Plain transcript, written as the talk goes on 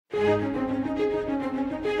There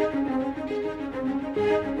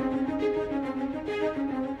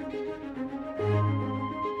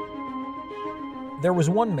was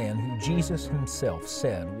one man who Jesus himself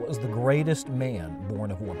said was the greatest man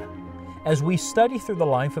born of woman. As we study through the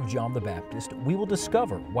life of John the Baptist, we will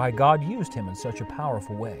discover why God used him in such a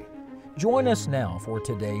powerful way. Join us now for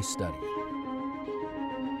today's study.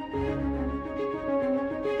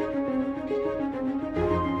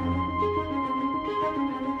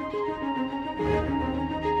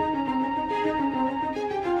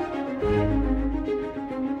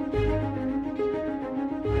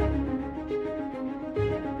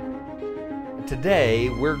 Today,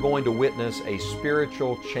 we're going to witness a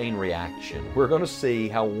spiritual chain reaction. We're going to see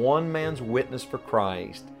how one man's witness for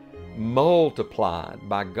Christ multiplied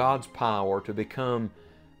by God's power to become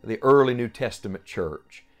the early New Testament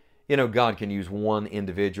church. You know, God can use one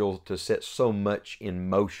individual to set so much in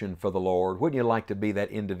motion for the Lord. Wouldn't you like to be that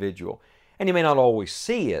individual? And you may not always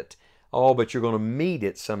see it, but you're going to meet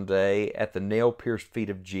it someday at the nail-pierced feet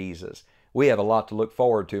of Jesus. We have a lot to look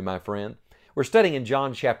forward to, my friend. We're studying in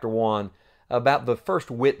John chapter 1 about the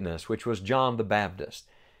first witness, which was John the Baptist.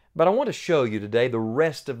 But I want to show you today the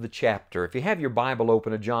rest of the chapter. If you have your Bible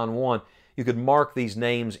open to John 1, you could mark these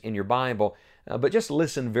names in your Bible, but just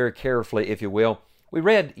listen very carefully, if you will. We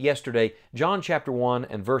read yesterday John chapter 1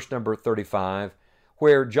 and verse number 35,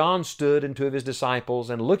 where John stood and two of his disciples,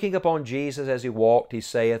 and looking upon Jesus as he walked, he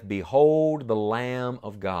saith, Behold the Lamb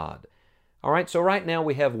of God. All right, so right now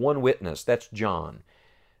we have one witness, that's John.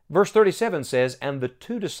 Verse 37 says, And the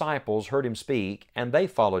two disciples heard him speak, and they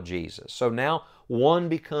followed Jesus. So now one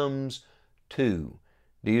becomes two.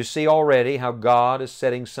 Do you see already how God is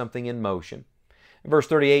setting something in motion? In verse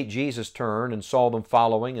 38, Jesus turned and saw them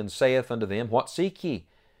following, and saith unto them, What seek ye?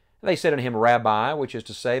 And they said unto him, Rabbi, which is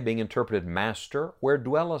to say, being interpreted, Master, where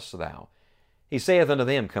dwellest thou? He saith unto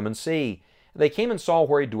them, Come and see. And they came and saw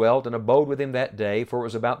where he dwelt, and abode with him that day, for it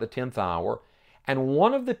was about the 10th hour. And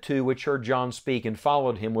one of the two which heard John speak and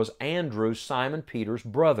followed him was Andrew, Simon Peter's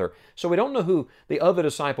brother. So we don't know who the other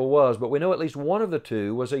disciple was, but we know at least one of the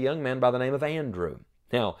two was a young man by the name of Andrew.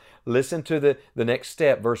 Now, listen to the next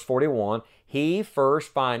step, verse 41. He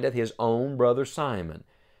first findeth his own brother Simon,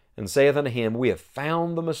 and saith unto him, We have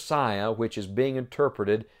found the Messiah, which is being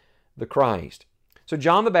interpreted, the Christ. So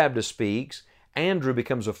John the Baptist speaks. Andrew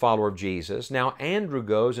becomes a follower of Jesus. Now Andrew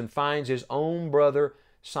goes and finds his own brother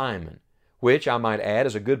Simon, which, I might add,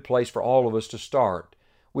 is a good place for all of us to start.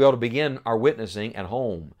 We ought to begin our witnessing at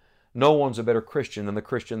home. No one's a better Christian than the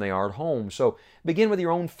Christian they are at home. So begin with your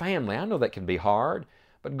own family. I know that can be hard,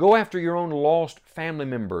 but go after your own lost family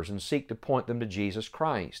members and seek to point them to Jesus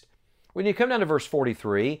Christ. When you come down to verse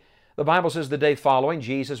 43, the Bible says, The day following,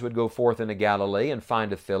 Jesus would go forth into Galilee, and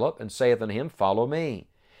findeth Philip, and saith unto him, Follow me.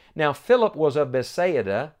 Now Philip was of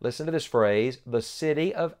Bethsaida, listen to this phrase, the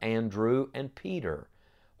city of Andrew and Peter.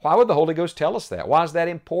 Why would the Holy Ghost tell us that? Why is that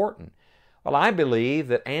important? Well, I believe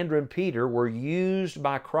that Andrew and Peter were used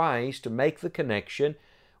by Christ to make the connection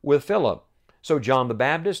with Philip. So John the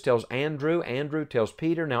Baptist tells Andrew, Andrew tells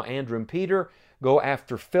Peter, now Andrew and Peter go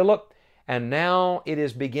after Philip, and now it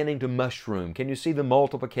is beginning to mushroom. Can you see the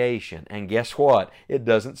multiplication? And guess what? It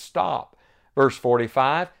doesn't stop. Verse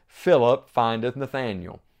 45, Philip findeth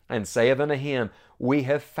Nathanael, and saith unto him, We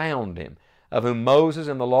have found him, of whom Moses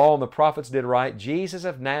and the law and the prophets did write, Jesus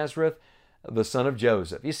of Nazareth, the son of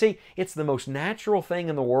Joseph. You see, it's the most natural thing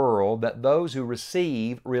in the world that those who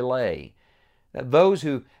receive relay. That those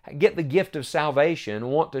who get the gift of salvation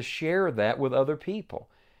want to share that with other people.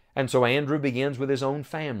 And so Andrew begins with his own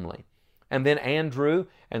family. And then Andrew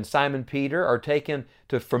and Simon Peter are taken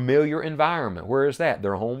to familiar environment. Where is that?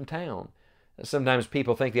 Their hometown. Sometimes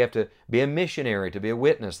people think they have to be a missionary to be a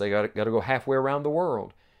witness. They got to go halfway around the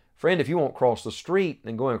world. Friend, if you won't cross the street,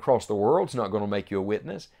 then going across the world's not going to make you a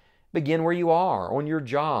witness. Begin where you are, on your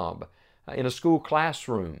job, in a school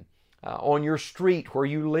classroom, on your street where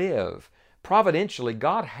you live. Providentially,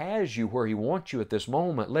 God has you where He wants you at this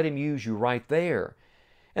moment. Let Him use you right there.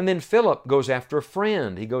 And then Philip goes after a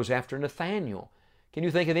friend. He goes after Nathanael. Can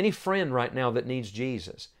you think of any friend right now that needs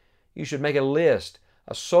Jesus? You should make a list,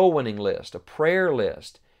 a soul-winning list, a prayer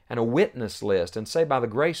list, and a witness list, and say, by the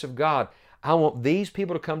grace of God, I want these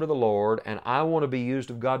people to come to the Lord, and I want to be used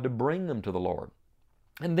of God to bring them to the Lord.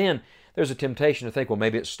 And then there's a temptation to think, well,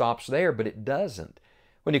 maybe it stops there, but it doesn't.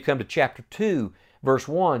 When you come to chapter 2, verse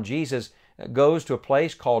 1, Jesus goes to a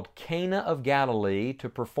place called Cana of Galilee to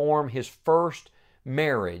perform His first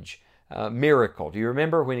marriage miracle. Do you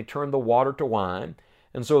remember when He turned the water to wine?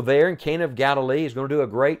 And so there in Cana of Galilee, He's going to do a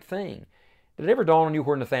great thing. Did it ever dawn on you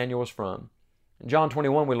where Nathanael was from? In John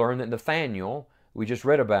 21, we learn that Nathanael, we just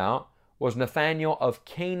read about, was Nathanael of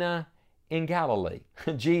Cana in Galilee.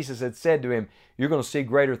 Jesus had said to him, "You're going to see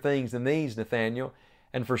greater things than these, Nathanael.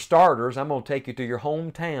 And for starters, I'm going to take you to your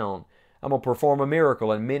hometown. I'm going to perform a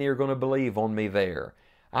miracle, and many are going to believe on me there."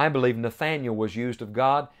 I believe Nathanael was used of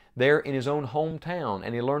God there in his own hometown,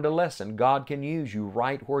 and he learned a lesson. God can use you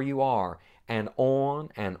right where you are, and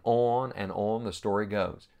on and on and on the story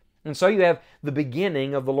goes. And so you have the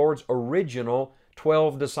beginning of the Lord's original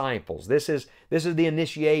 12 disciples. This is the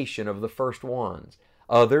initiation of the first ones.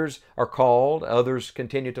 Others are called, others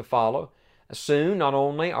continue to follow. Soon, not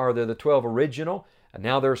only are there the 12 original, and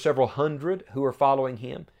now there are several hundred who are following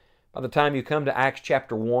Him. By the time you come to Acts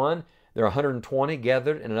chapter 1, there are 120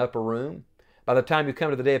 gathered in an upper room. By the time you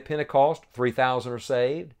come to the day of Pentecost, 3,000 are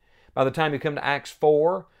saved. By the time you come to Acts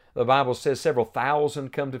 4, the Bible says several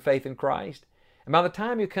thousand come to faith in Christ. And by the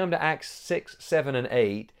time you come to Acts 6, 7, and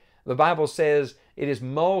 8, the Bible says it is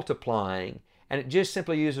multiplying, and it just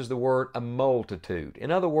simply uses the word a multitude.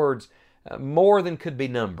 In other words, more than could be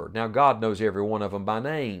numbered. Now, God knows every one of them by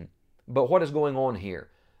name. But what is going on here?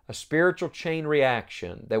 A spiritual chain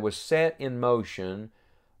reaction that was set in motion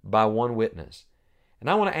by one witness. And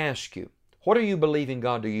I want to ask you, what are you believing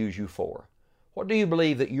God to use you for? What do you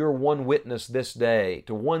believe that your one witness this day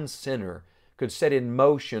to one sinner could set in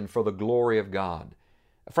motion for the glory of God?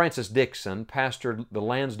 Francis Dixon pastored the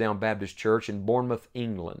Lansdowne Baptist Church in Bournemouth,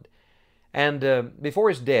 England. And before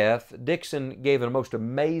his death, Dixon gave a most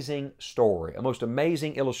amazing story, a most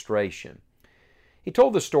amazing illustration. He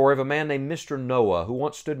told the story of a man named Mr. Noah who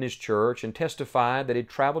once stood in his church and testified that he'd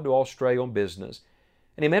traveled to Australia on business.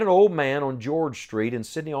 And he met an old man on George Street in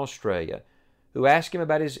Sydney, Australia, who asked him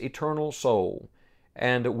about his eternal soul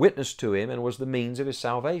and witnessed to him and was the means of his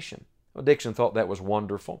salvation. Well, Dixon thought that was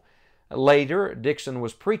wonderful. Later, Dixon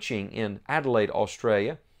was preaching in Adelaide,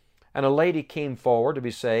 Australia, and a lady came forward to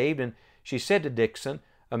be saved, and she said to Dixon,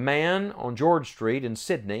 "A man on George Street in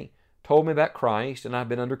Sydney told me about Christ, and I've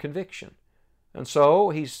been under conviction." And so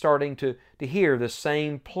he's starting to hear this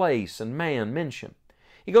same place and man mentioned.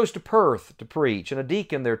 He goes to Perth to preach, and a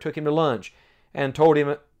deacon there took him to lunch and told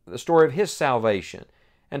him the story of his salvation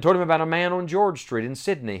and told him about a man on George Street in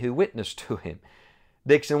Sydney who witnessed to him.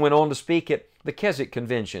 Dixon went on to speak at the Keswick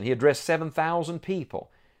Convention. He addressed 7,000 people,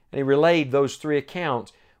 and he relayed those three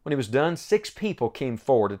accounts. When he was done, 6 people came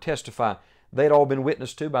forward to testify they'd all been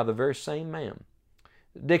witnessed to by the very same man.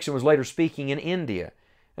 Dixon was later speaking in India,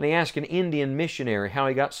 and he asked an Indian missionary how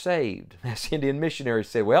he got saved. This Indian missionary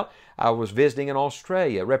said, "Well, I was visiting in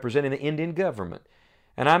Australia, representing the Indian government,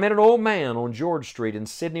 and I met an old man on George Street in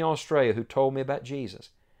Sydney, Australia, who told me about Jesus."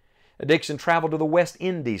 Dixon traveled to the West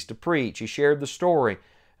Indies to preach. He shared the story,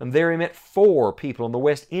 and there he met 4 people in the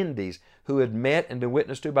West Indies who had met and been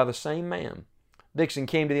witnessed to by the same man. Dixon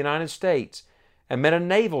came to the United States and met a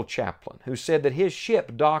naval chaplain who said that his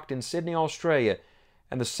ship docked in Sydney, Australia,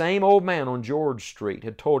 and the same old man on George Street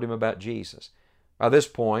had told him about Jesus. By this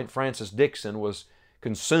point, Francis Dixon was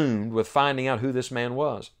consumed with finding out who this man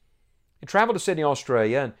was. He traveled to Sydney,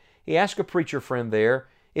 Australia, and he asked a preacher friend there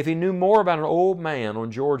if he knew more about an old man on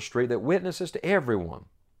George Street that witnesses to everyone.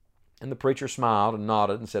 And the preacher smiled and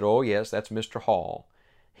nodded and said, "Oh yes, that's Mr. Hall."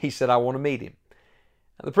 He said, "I want to meet him."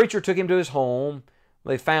 The preacher took him to his home.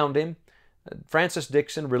 They found him. Francis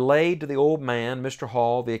Dixon relayed to the old man, Mr.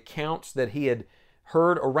 Hall, the accounts that he had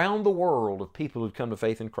heard around the world of people who'd come to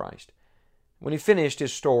faith in Christ. When he finished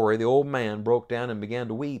his story, the old man broke down and began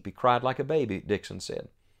to weep. He cried like a baby, Dixon said.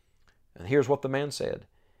 And here's what the man said.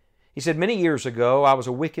 He said, "Many years ago, I was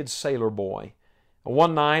a wicked sailor boy.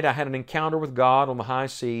 One night, I had an encounter with God on the high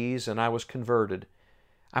seas, and I was converted.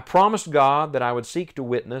 I promised God that I would seek to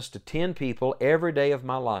witness to 10 people every day of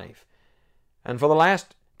my life. And for the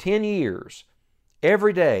last 10 years,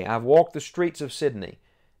 every day I've walked the streets of Sydney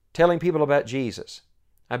telling people about Jesus.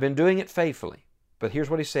 I've been doing it faithfully." But here's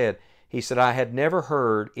what he said. He said, "I had never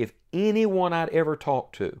heard if anyone I'd ever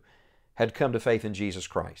talked to had come to faith in Jesus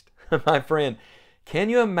Christ." My friend, can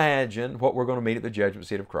you imagine what we're going to meet at the judgment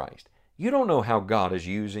seat of Christ? You don't know how God is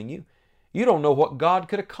using you. You don't know what God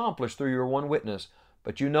could accomplish through your one witness.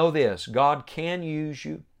 But you know this, God can use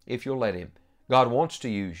you if you'll let Him. God wants to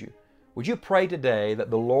use you. Would you pray today that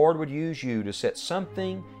the Lord would use you to set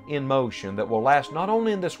something in motion that will last not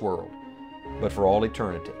only in this world, but for all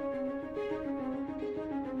eternity?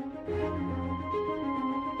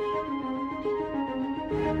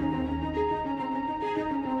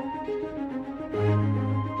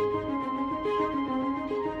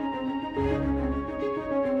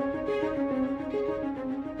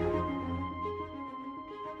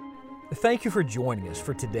 Thank you for joining us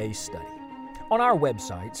for today's study. On our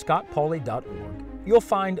website, scottpauley.org, you'll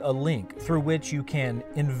find a link through which you can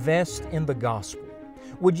invest in the gospel.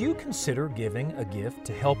 Would you consider giving a gift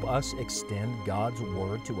to help us extend God's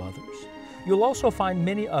Word to others? You'll also find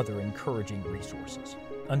many other encouraging resources.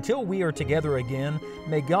 Until we are together again,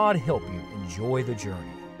 may God help you enjoy the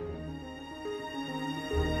journey.